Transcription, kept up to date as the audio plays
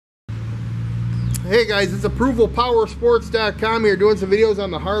Hey guys, it's ApprovalPowersports.com here doing some videos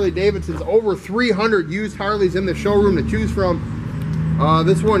on the Harley Davidsons. Over 300 used Harleys in the showroom to choose from.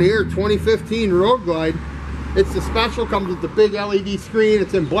 This one here, 2015 Road Glide. It's the special, comes with the big LED screen.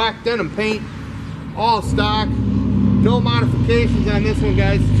 It's in black denim paint, all stock. No modifications on this one,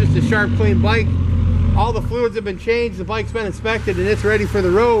 guys. It's just a sharp, clean bike. All the fluids have been changed, the bike's been inspected, and it's ready for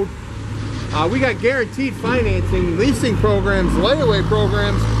the road. We got guaranteed financing, leasing programs, layaway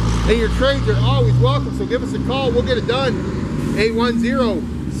programs, and your trades are always welcome, so give us a call. We'll get it done.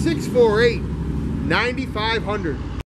 810-648-9500.